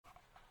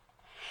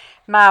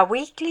My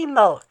weekly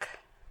milk,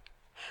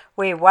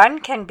 where one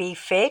can be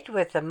fed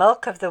with the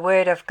milk of the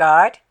Word of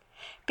God,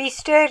 be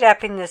stirred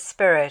up in the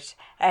Spirit,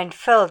 and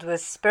filled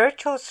with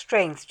spiritual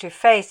strength to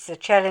face the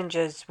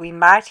challenges we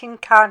might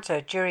encounter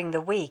during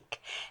the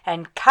week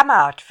and come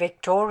out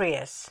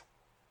victorious.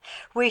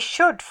 We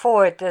should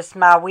forward this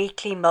My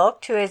Weekly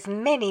Milk to as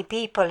many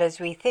people as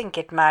we think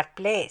it might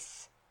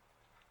bless.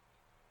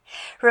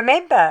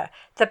 Remember,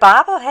 the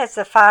Bible has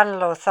the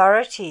final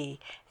authority.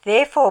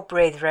 Therefore,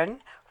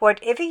 brethren,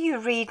 whatever you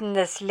read in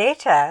this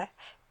letter,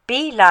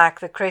 be like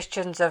the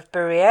Christians of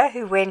Berea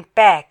who went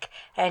back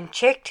and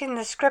checked in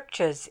the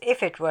scriptures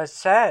if it was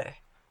so.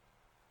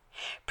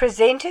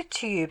 Presented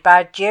to you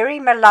by Jerry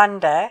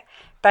Melander,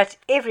 but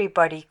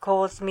everybody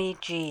calls me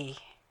G.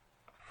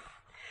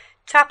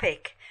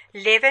 Topic: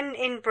 Leaven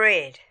in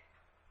Bread.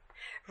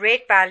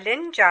 Read by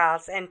Lynn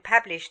Giles and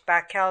published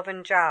by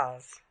Calvin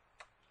Giles.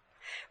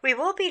 We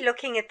will be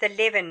looking at the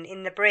leaven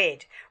in the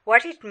bread,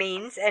 what it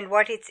means and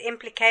what its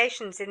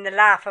implications in the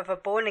life of a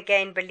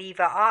born-again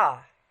believer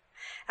are.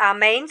 Our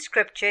main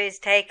scripture is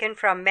taken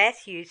from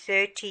Matthew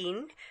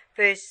 13,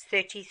 verse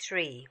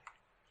 33.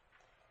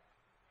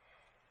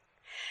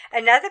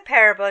 Another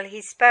parable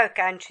he spoke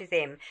unto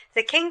them,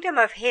 The kingdom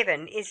of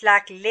heaven is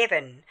like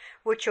leaven,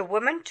 which a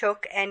woman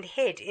took and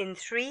hid in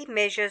 3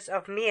 measures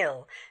of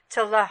meal,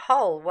 till the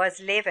whole was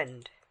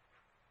leavened.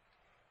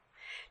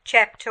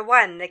 Chapter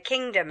 1, The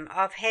Kingdom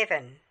of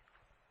Heaven.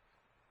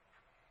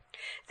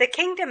 The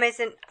kingdom is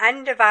an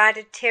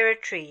undivided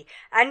territory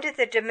under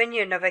the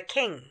dominion of a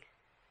king.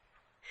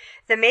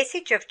 The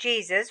message of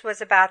Jesus was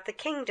about the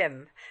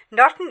kingdom,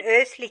 not an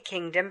earthly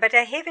kingdom, but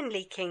a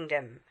heavenly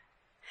kingdom.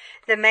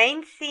 The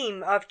main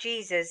theme of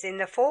Jesus in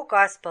the 4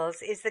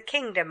 Gospels is the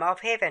kingdom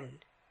of heaven.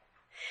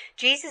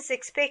 Jesus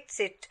expects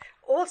it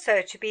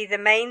also to be the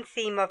main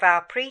theme of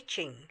our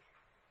preaching.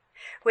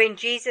 When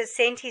Jesus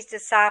sent his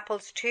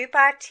disciples 2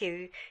 by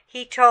 2,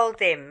 he told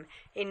them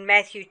in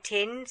Matthew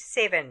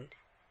 10:7,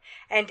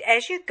 And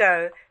as you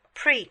go,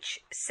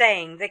 preach,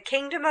 saying, The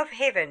kingdom of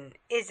heaven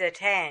is at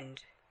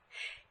hand.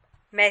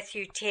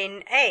 Matthew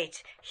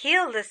 10:8,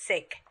 Heal the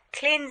sick,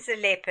 cleanse the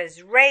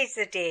lepers, raise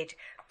the dead,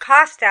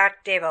 cast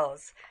out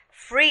devils.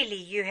 Freely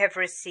you have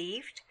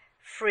received,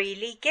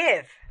 freely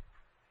give.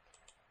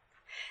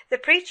 The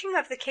preaching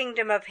of the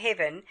kingdom of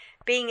heaven,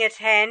 being at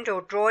hand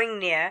or drawing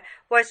near,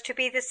 was to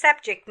be the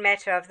subject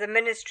matter of the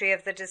ministry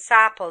of the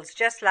disciples,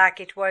 just like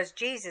it was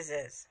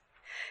Jesus's.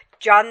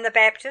 John the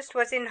Baptist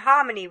was in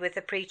harmony with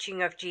the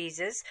preaching of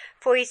Jesus,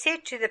 for he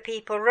said to the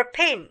people,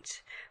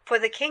 Repent, for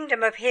the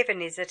kingdom of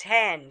heaven is at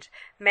hand.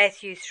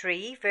 Matthew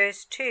 3,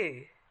 verse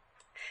 2.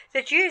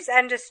 The Jews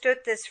understood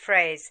this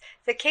phrase,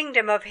 the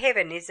kingdom of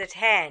heaven is at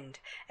hand,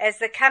 as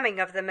the coming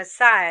of the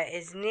Messiah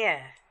is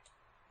near.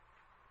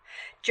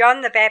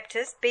 John the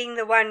Baptist, being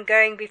the one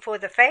going before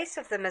the face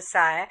of the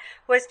Messiah,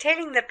 was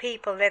telling the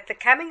people that the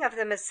coming of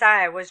the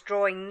Messiah was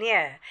drawing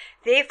near.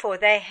 Therefore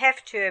they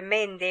have to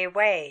amend their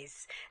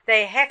ways.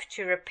 They have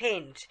to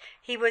repent.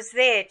 He was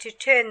there to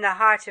turn the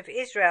heart of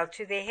Israel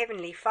to their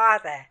heavenly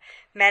Father.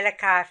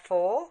 Malachi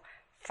 4,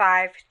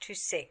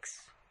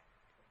 5-6.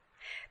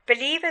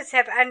 Believers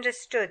have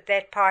understood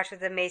that part of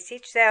the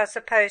message they are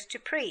supposed to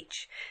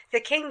preach. The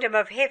kingdom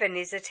of heaven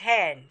is at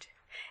hand.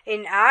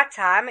 In our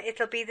time,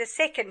 it'll be the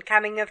second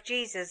coming of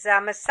Jesus.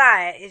 Our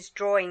Messiah is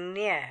drawing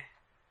near.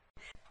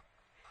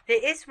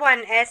 There is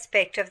one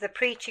aspect of the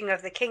preaching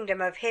of the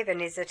kingdom of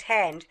heaven is at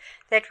hand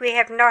that we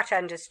have not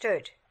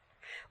understood.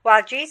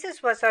 While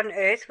Jesus was on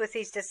earth with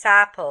his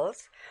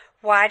disciples,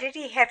 why did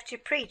he have to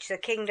preach the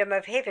kingdom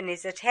of heaven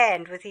is at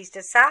hand with his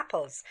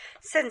disciples,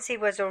 since he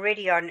was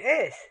already on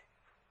earth?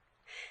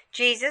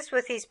 Jesus,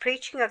 with his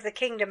preaching of the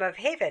kingdom of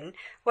heaven,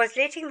 was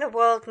letting the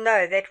world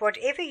know that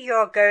whatever you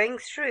are going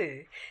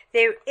through,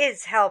 there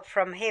is help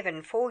from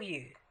heaven for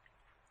you.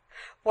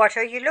 What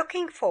are you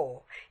looking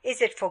for?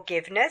 Is it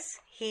forgiveness,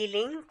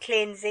 healing,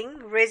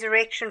 cleansing,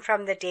 resurrection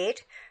from the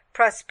dead,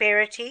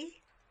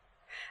 prosperity?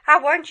 I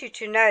want you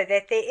to know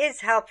that there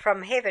is help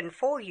from heaven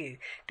for you,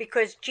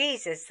 because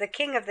Jesus, the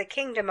King of the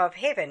kingdom of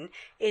heaven,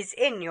 is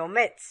in your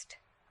midst.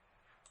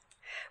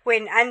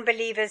 When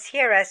unbelievers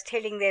hear us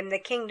telling them the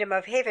kingdom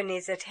of heaven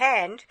is at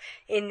hand,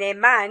 in their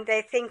mind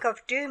they think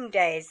of doom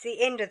days,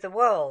 the end of the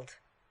world.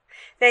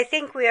 They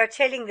think we are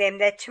telling them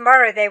that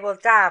tomorrow they will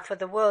die for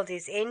the world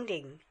is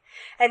ending,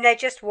 and they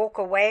just walk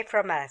away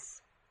from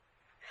us.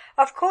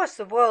 Of course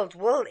the world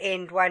will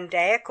end one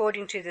day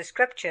according to the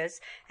scriptures,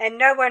 and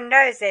no one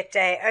knows that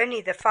day,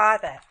 only the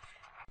Father.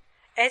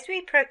 As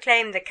we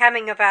proclaim the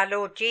coming of our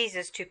Lord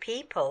Jesus to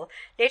people,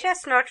 let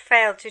us not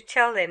fail to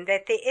tell them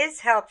that there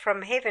is help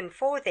from heaven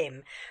for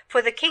them,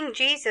 for the King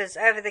Jesus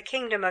over the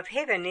kingdom of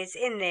heaven is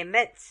in their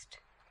midst.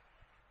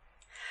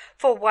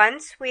 For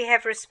once we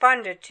have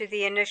responded to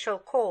the initial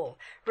call,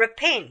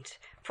 Repent,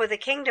 for the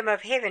kingdom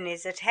of heaven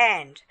is at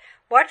hand.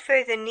 What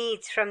further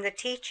needs from the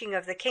teaching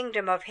of the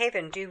kingdom of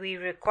heaven do we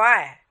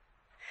require?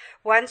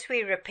 Once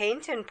we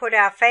repent and put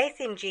our faith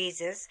in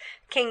Jesus,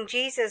 King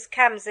Jesus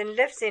comes and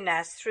lives in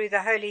us through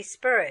the Holy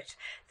Spirit.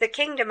 The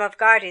kingdom of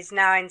God is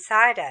now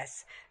inside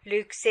us.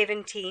 Luke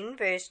 17,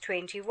 verse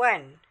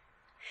 21.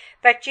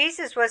 But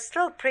Jesus was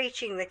still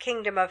preaching the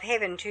kingdom of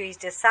heaven to his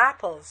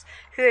disciples,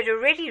 who had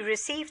already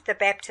received the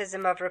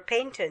baptism of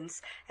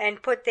repentance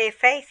and put their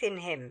faith in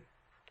him.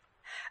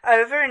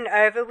 Over and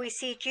over we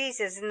see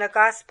Jesus in the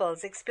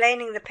Gospels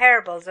explaining the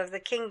parables of the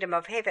kingdom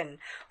of heaven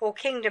or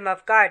kingdom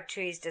of God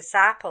to his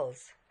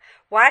disciples.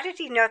 Why did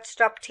he not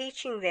stop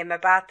teaching them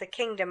about the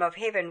kingdom of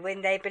heaven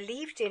when they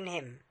believed in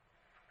him?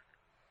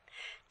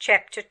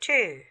 Chapter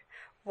 2.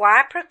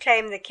 Why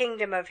proclaim the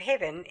kingdom of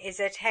heaven is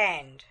at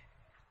hand?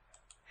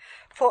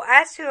 For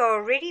us who are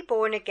already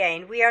born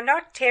again, we are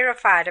not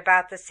terrified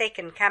about the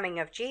second coming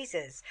of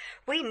Jesus.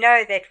 We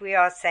know that we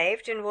are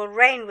saved and will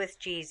reign with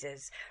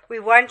Jesus. We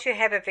want to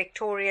have a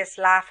victorious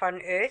life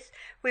on earth.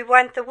 We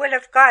want the will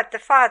of God the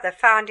Father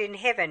found in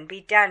heaven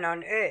be done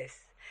on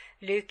earth.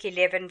 Luke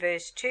 11,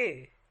 verse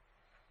 2.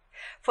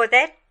 For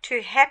that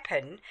to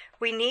happen,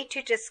 we need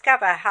to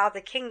discover how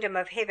the kingdom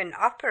of heaven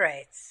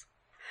operates.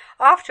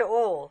 After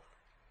all,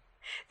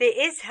 there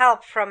is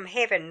help from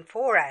heaven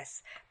for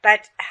us,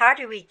 but how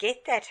do we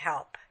get that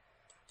help?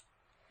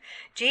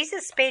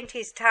 Jesus spent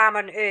his time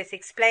on earth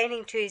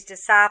explaining to his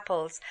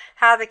disciples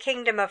how the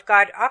kingdom of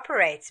God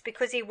operates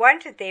because he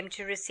wanted them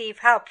to receive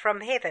help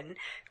from heaven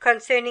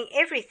concerning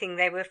everything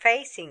they were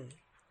facing.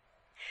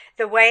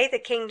 The way the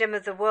kingdom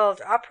of the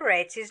world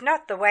operates is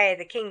not the way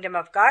the kingdom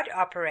of God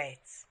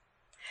operates.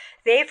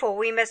 Therefore,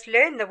 we must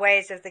learn the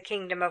ways of the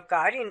kingdom of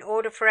God in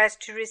order for us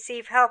to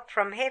receive help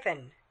from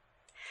heaven.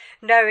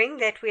 Knowing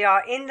that we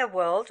are in the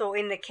world or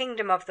in the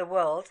kingdom of the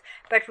world,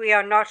 but we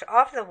are not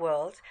of the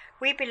world,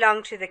 we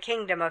belong to the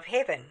kingdom of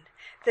heaven.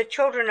 The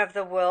children of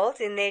the world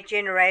in their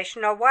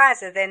generation are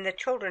wiser than the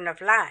children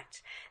of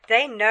light.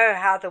 They know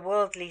how the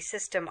worldly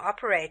system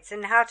operates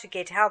and how to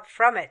get help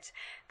from it,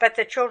 but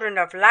the children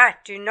of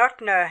light do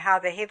not know how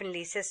the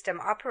heavenly system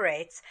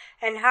operates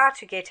and how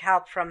to get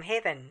help from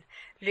heaven.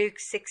 Luke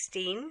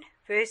 16,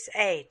 verse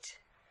 8.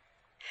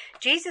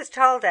 Jesus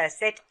told us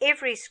that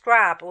every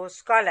scribe or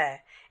scholar,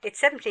 it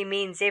simply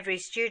means every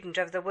student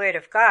of the Word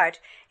of God,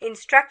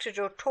 instructed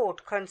or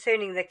taught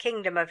concerning the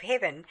kingdom of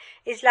heaven,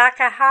 is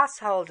like a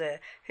householder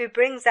who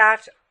brings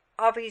out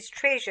of his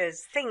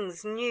treasures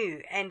things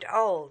new and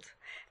old.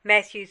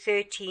 Matthew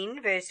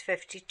 13, verse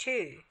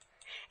 52.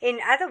 In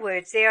other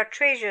words, there are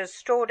treasures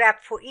stored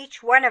up for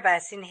each one of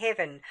us in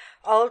heaven,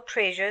 old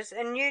treasures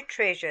and new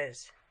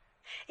treasures.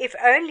 If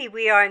only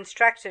we are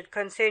instructed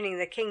concerning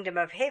the kingdom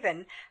of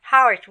heaven,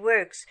 how it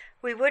works,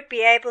 we would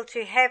be able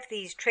to have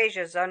these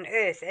treasures on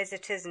earth as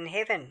it is in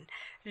heaven.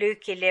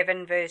 Luke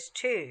 11, verse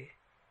 2.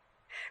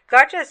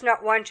 God does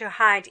not want to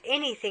hide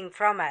anything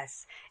from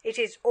us. It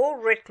is all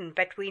written,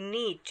 but we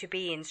need to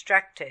be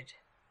instructed.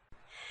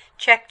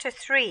 Chapter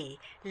 3.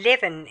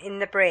 Leaven in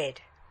the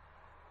bread.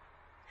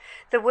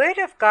 The word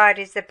of God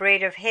is the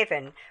bread of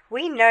heaven.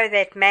 We know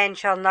that man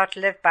shall not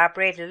live by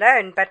bread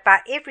alone, but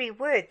by every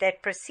word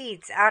that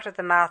proceeds out of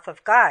the mouth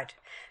of God.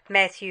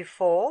 Matthew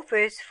 4,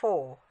 verse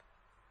 4.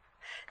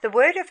 The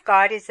word of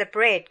God is the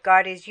bread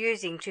God is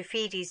using to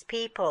feed his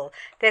people,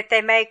 that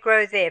they may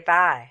grow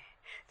thereby.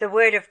 The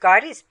word of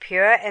God is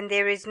pure, and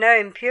there is no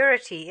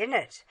impurity in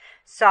it.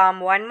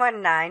 Psalm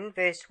 119,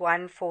 verse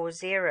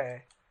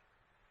 140.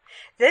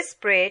 This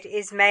bread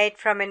is made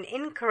from an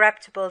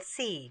incorruptible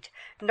seed,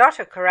 not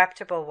a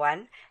corruptible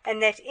one,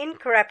 and that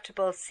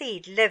incorruptible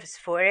seed lives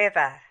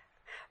forever.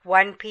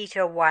 1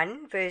 Peter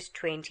 1, verse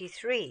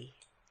 23.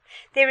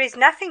 There is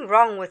nothing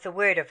wrong with the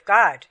word of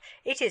God.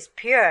 It is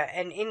pure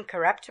and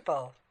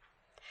incorruptible.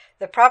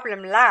 The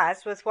problem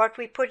lies with what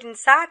we put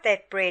inside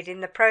that bread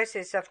in the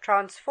process of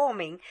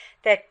transforming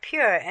that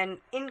pure and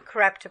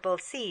incorruptible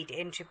seed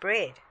into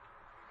bread.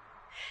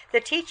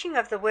 The teaching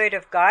of the Word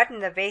of God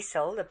in the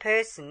vessel, the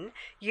person,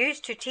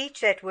 used to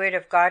teach that Word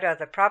of God are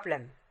the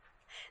problem.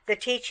 The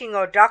teaching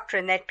or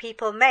doctrine that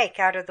people make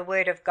out of the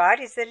Word of God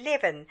is the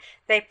leaven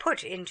they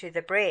put into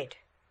the bread.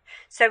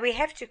 So we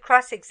have to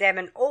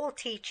cross-examine all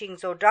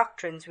teachings or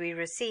doctrines we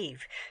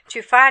receive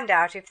to find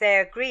out if they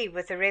agree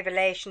with the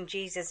revelation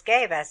Jesus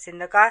gave us in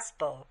the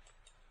Gospel.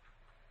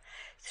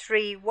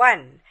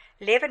 3.1.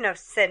 Leaven of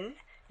sin,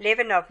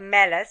 leaven of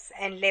malice,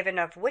 and leaven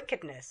of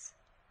wickedness.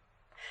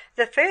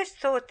 The first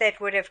thought that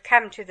would have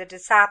come to the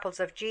disciples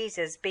of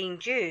Jesus, being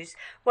Jews,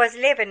 was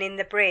leaven in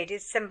the bread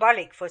is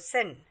symbolic for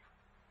sin.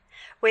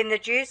 When the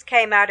Jews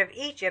came out of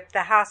Egypt,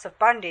 the house of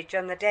bondage,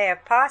 on the day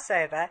of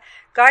Passover,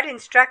 God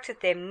instructed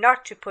them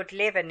not to put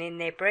leaven in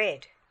their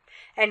bread.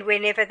 And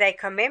whenever they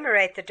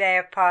commemorate the day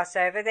of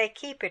Passover, they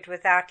keep it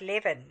without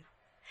leaven.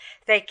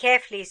 They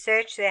carefully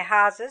search their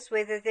houses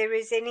whether there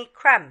is any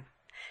crumb.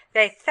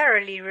 They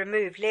thoroughly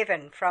remove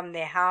leaven from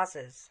their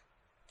houses.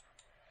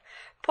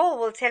 Paul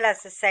will tell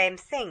us the same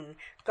thing.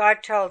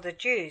 God told the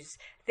Jews,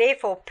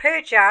 "Therefore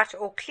purge out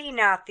or clean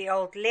out the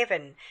old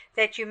leaven,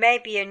 that you may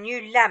be a new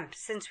lump,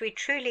 since we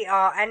truly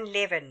are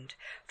unleavened.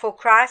 For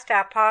Christ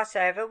our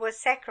Passover was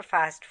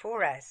sacrificed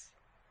for us."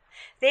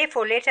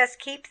 Therefore let us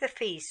keep the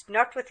feast,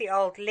 not with the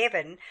old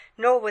leaven,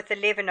 nor with the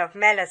leaven of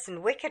malice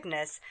and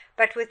wickedness,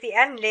 but with the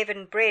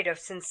unleavened bread of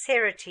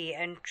sincerity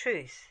and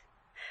truth.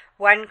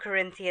 1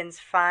 Corinthians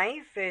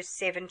 5, verse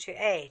 7 to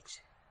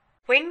 8.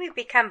 When we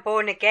become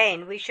born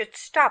again, we should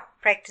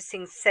stop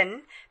practicing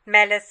sin,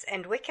 malice,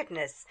 and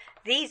wickedness.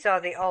 These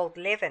are the old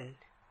leaven.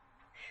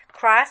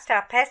 Christ,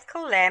 our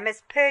Paschal Lamb,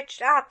 has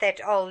purged out that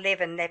old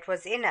leaven that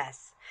was in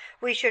us.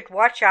 We should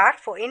watch out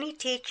for any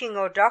teaching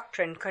or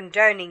doctrine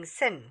condoning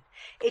sin.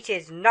 It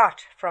is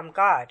not from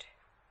God.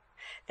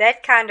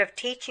 That kind of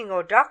teaching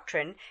or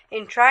doctrine,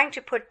 in trying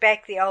to put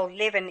back the old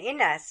leaven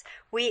in us,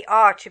 we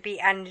are to be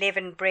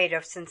unleavened bread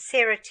of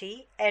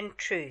sincerity and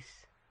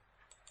truth.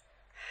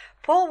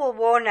 Paul will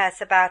warn us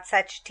about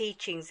such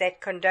teachings that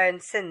condone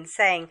sin,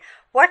 saying,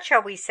 "What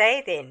shall we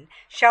say then?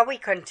 Shall we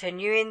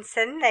continue in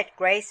sin that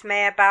grace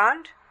may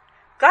abound?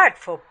 God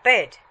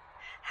forbid!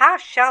 How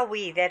shall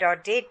we that are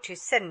dead to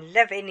sin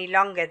live any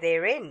longer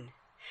therein?"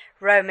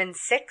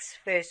 Romans 6,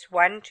 verse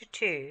 1 to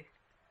 2.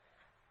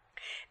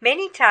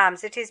 Many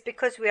times it is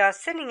because we are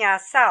sinning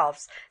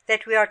ourselves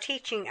that we are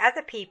teaching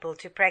other people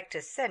to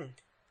practice sin.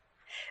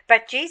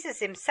 But Jesus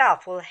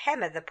himself will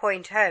hammer the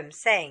point home,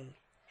 saying,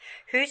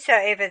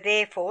 "Whosoever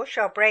therefore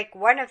shall break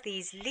one of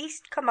these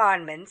least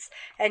commandments,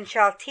 and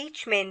shall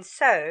teach men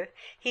so,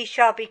 he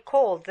shall be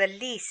called the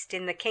least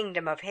in the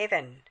kingdom of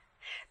heaven.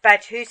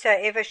 But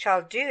whosoever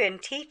shall do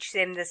and teach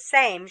them the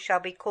same shall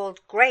be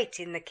called great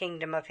in the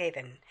kingdom of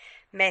heaven."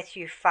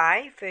 Matthew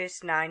 5,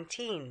 verse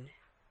 19.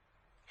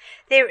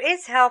 There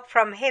is help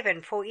from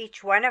heaven for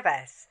each one of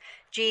us.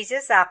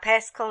 Jesus, our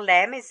Paschal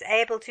Lamb, is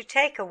able to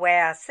take away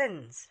our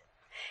sins.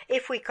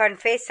 If we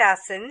confess our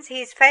sins,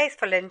 he is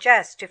faithful and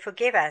just to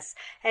forgive us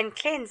and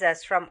cleanse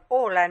us from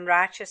all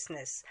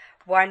unrighteousness.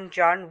 1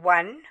 John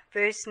 1,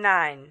 verse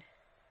 9.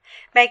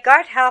 May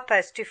God help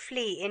us to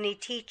flee any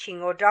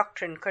teaching or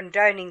doctrine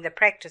condoning the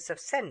practice of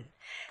sin.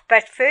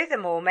 But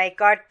furthermore, may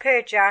God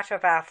purge out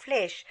of our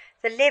flesh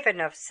the leaven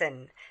of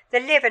sin, the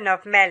leaven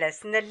of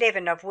malice, and the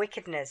leaven of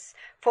wickedness.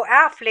 For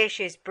our flesh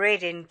is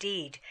bread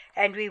indeed,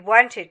 and we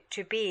want it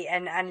to be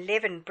an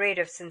unleavened bread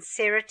of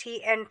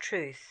sincerity and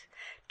truth.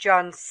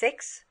 John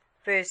 6,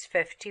 verse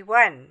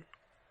 51.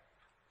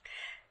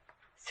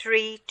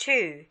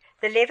 3.2.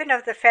 The leaven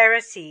of the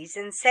Pharisees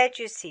and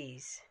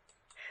Sadducees.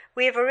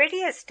 We have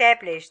already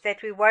established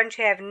that we want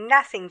to have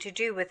nothing to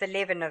do with the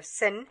leaven of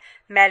sin,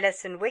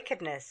 malice, and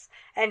wickedness.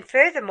 And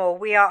furthermore,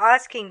 we are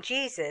asking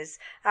Jesus,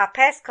 our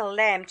Paschal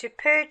Lamb, to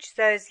purge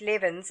those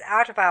leavens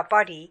out of our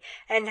body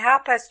and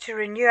help us to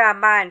renew our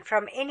mind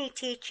from any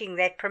teaching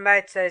that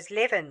promotes those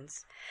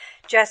leavens.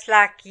 Just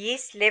like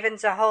yeast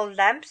leavens a whole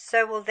lump,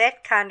 so will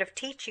that kind of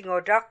teaching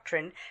or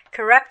doctrine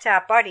corrupt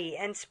our body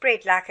and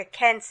spread like a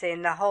cancer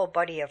in the whole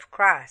body of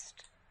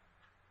Christ.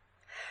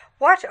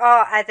 What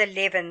are other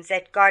leavens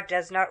that God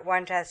does not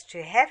want us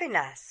to have in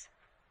us?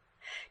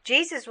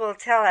 Jesus will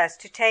tell us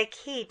to take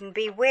heed and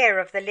beware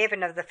of the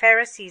leaven of the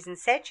Pharisees and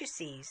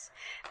Sadducees.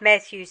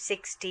 Matthew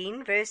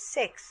 16, verse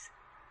 6.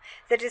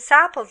 The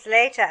disciples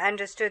later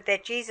understood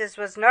that Jesus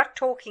was not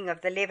talking of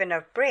the leaven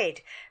of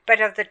bread,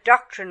 but of the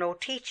doctrine or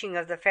teaching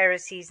of the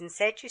Pharisees and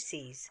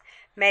Sadducees.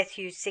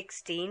 Matthew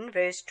 16,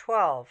 verse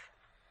 12.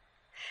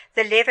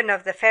 The leaven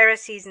of the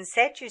Pharisees and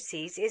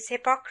Sadducees is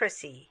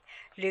hypocrisy.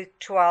 Luke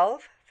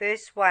 12,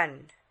 verse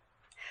 1.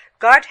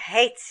 God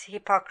hates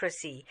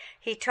hypocrisy.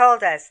 He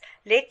told us,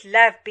 "Let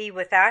love be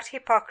without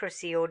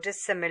hypocrisy or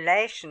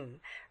dissimulation."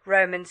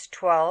 Romans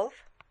 12,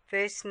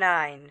 verse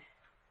 9.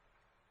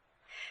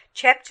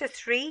 Chapter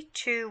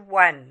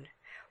 3:2-1.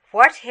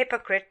 What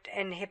hypocrite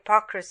and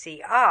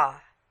hypocrisy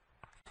are.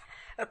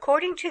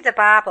 According to the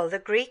Bible, the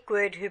Greek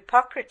word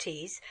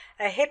hypocrates,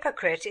 a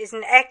hypocrite, is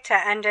an actor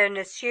under an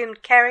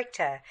assumed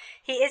character.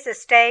 He is a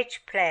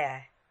stage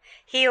player.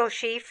 He or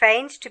she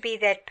feigns to be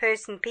that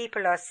person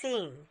people are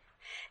seeing.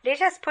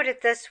 Let us put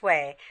it this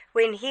way.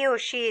 When he or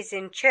she is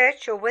in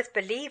church or with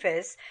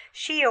believers,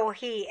 she or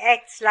he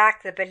acts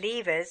like the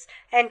believers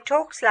and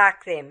talks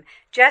like them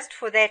just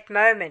for that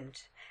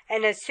moment.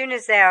 And as soon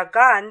as they are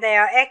gone, they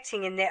are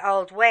acting in their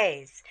old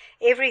ways.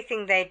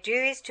 Everything they do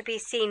is to be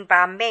seen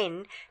by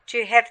men,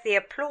 to have the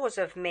applause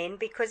of men,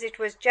 because it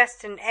was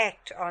just an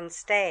act on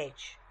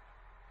stage.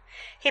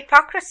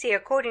 Hypocrisy,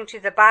 according to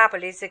the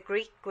Bible, is a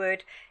Greek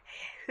word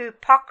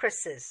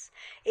hypocrisis.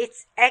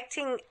 It's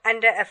acting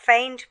under a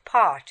feigned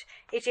part.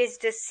 It is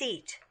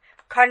deceit,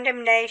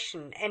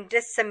 condemnation, and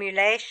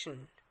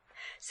dissimulation.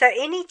 So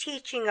any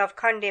teaching of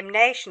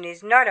condemnation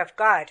is not of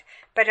God,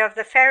 but of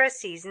the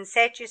Pharisees and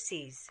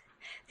Sadducees.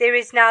 There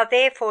is now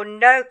therefore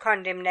no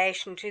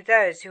condemnation to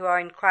those who are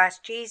in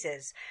Christ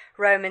Jesus.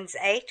 Romans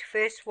 8,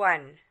 verse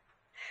 1.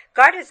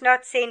 God has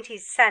not sent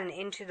his Son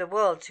into the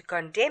world to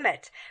condemn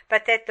it,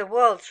 but that the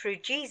world through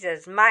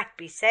Jesus might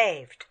be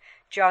saved.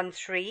 John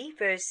 3,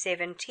 verse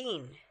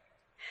 17.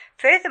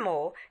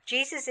 Furthermore,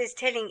 Jesus is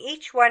telling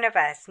each one of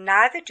us,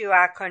 "Neither do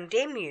I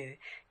condemn you."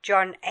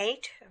 John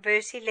 8,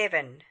 verse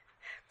 11.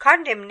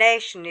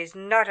 Condemnation is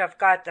not of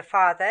God the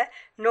Father,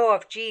 nor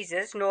of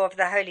Jesus, nor of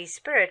the Holy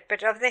Spirit,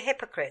 but of the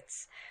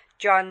hypocrites.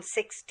 John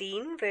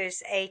 16,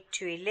 verse 8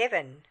 to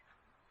 11.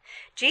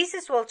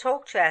 Jesus will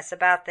talk to us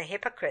about the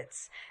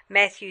hypocrites.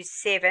 Matthew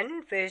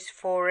 7, verse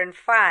 4 and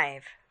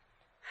 5.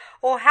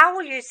 Or how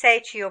will you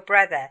say to your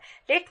brother,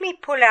 let me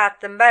pull out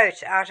the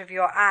mote out of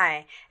your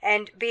eye,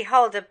 and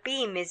behold, a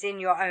beam is in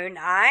your own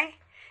eye?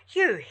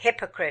 You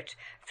hypocrite,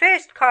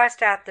 first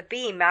cast out the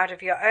beam out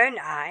of your own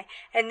eye,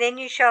 and then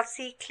you shall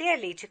see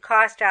clearly to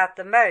cast out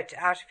the mote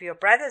out of your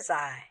brother's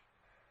eye.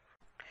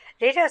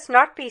 Let us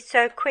not be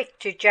so quick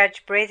to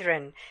judge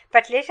brethren,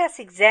 but let us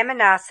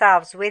examine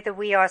ourselves whether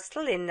we are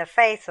still in the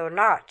faith or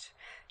not.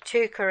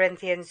 2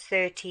 Corinthians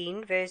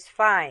 13, verse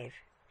 5.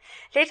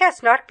 Let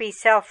us not be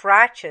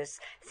self-righteous,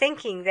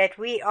 thinking that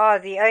we are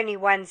the only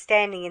one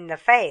standing in the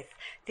faith,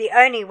 the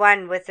only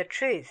one with the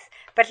truth,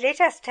 but let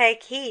us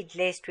take heed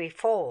lest we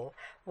fall.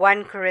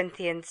 1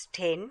 Corinthians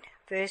 10,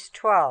 verse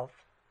 12.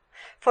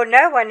 For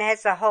no one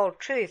has the whole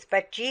truth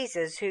but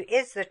Jesus, who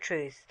is the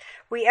truth.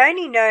 We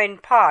only know in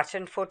part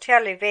and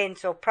foretell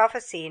events or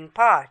prophecy in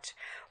part.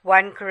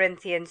 1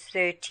 Corinthians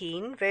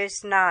 13,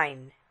 verse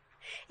 9.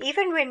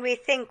 Even when we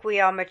think we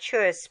are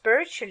mature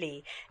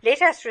spiritually, let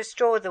us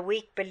restore the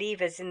weak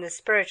believers in the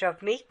spirit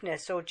of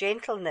meekness or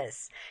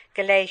gentleness.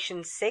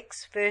 Galatians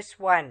 6, verse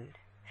 1.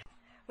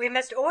 We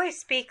must always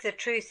speak the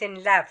truth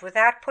in love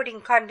without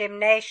putting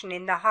condemnation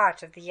in the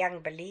heart of the young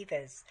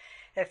believers.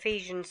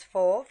 Ephesians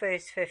 4,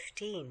 verse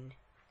 15.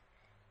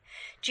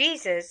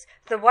 Jesus,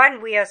 the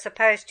one we are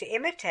supposed to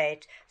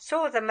imitate,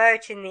 saw the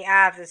mote in the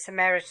eye of the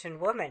Samaritan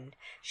woman.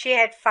 She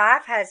had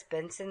 5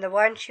 husbands, and the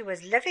one she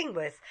was living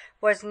with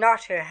was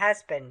not her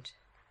husband.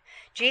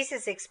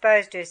 Jesus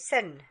exposed her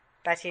sin,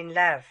 but in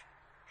love.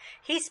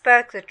 He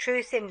spoke the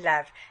truth in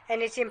love,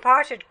 and it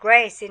imparted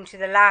grace into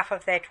the life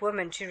of that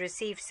woman to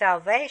receive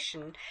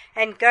salvation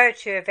and go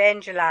to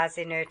evangelize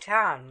in her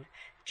town.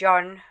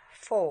 John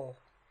 4.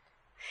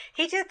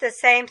 He did the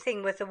same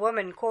thing with a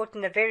woman caught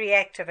in the very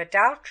act of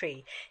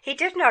adultery. He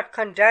did not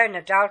condone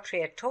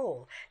adultery at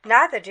all,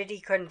 neither did he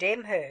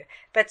condemn her,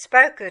 but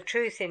spoke the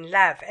truth in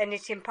love, and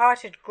it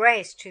imparted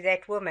grace to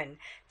that woman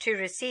to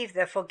receive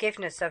the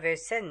forgiveness of her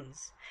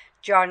sins.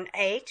 John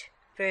 8,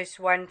 verse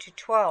 1 to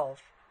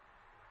 12.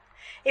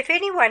 If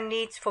anyone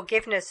needs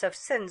forgiveness of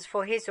sins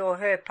for his or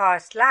her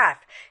past life,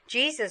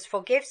 Jesus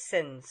forgives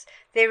sins.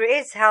 There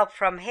is help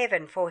from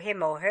heaven for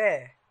him or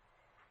her.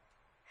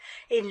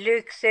 In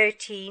Luke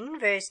 13,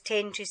 verse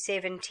 10 to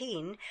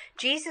 17,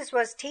 Jesus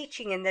was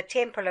teaching in the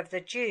temple of the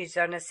Jews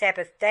on a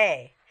Sabbath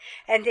day,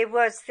 and there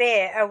was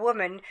there a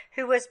woman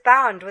who was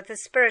bound with the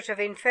spirit of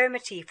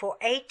infirmity for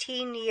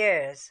 18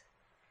 years.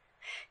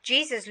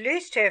 Jesus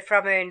loosed her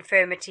from her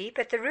infirmity,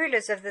 but the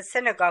rulers of the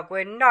synagogue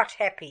were not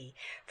happy,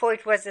 for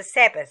it was a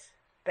Sabbath.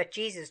 But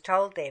Jesus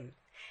told them,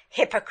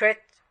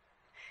 Hypocrite!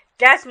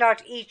 Does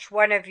not each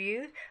one of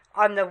you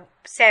on the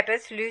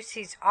Sabbath loose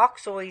his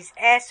ox or his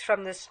ass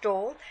from the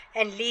stall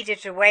and lead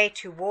it away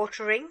to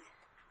watering?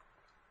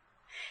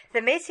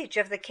 The message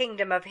of the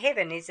kingdom of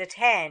heaven is at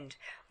hand.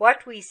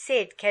 What we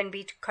said can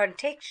be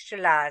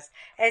contextualized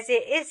as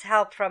there is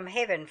help from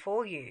heaven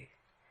for you.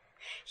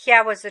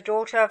 Here was the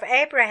daughter of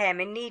Abraham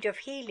in need of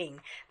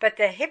healing, but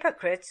the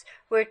hypocrites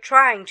were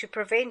trying to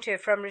prevent her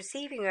from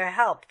receiving her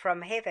help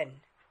from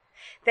heaven.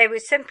 They were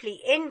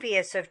simply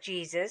envious of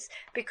Jesus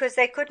because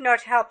they could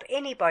not help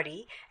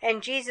anybody,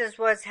 and Jesus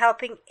was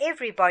helping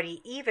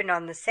everybody, even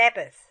on the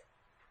Sabbath.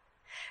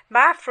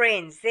 My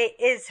friends, there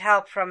is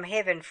help from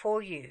heaven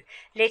for you.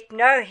 Let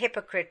no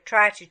hypocrite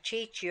try to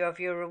cheat you of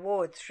your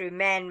reward through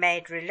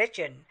man-made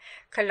religion.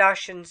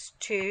 Colossians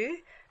 2,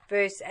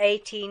 verse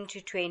 18 to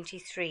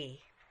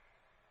 23.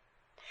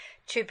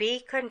 To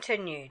be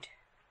continued.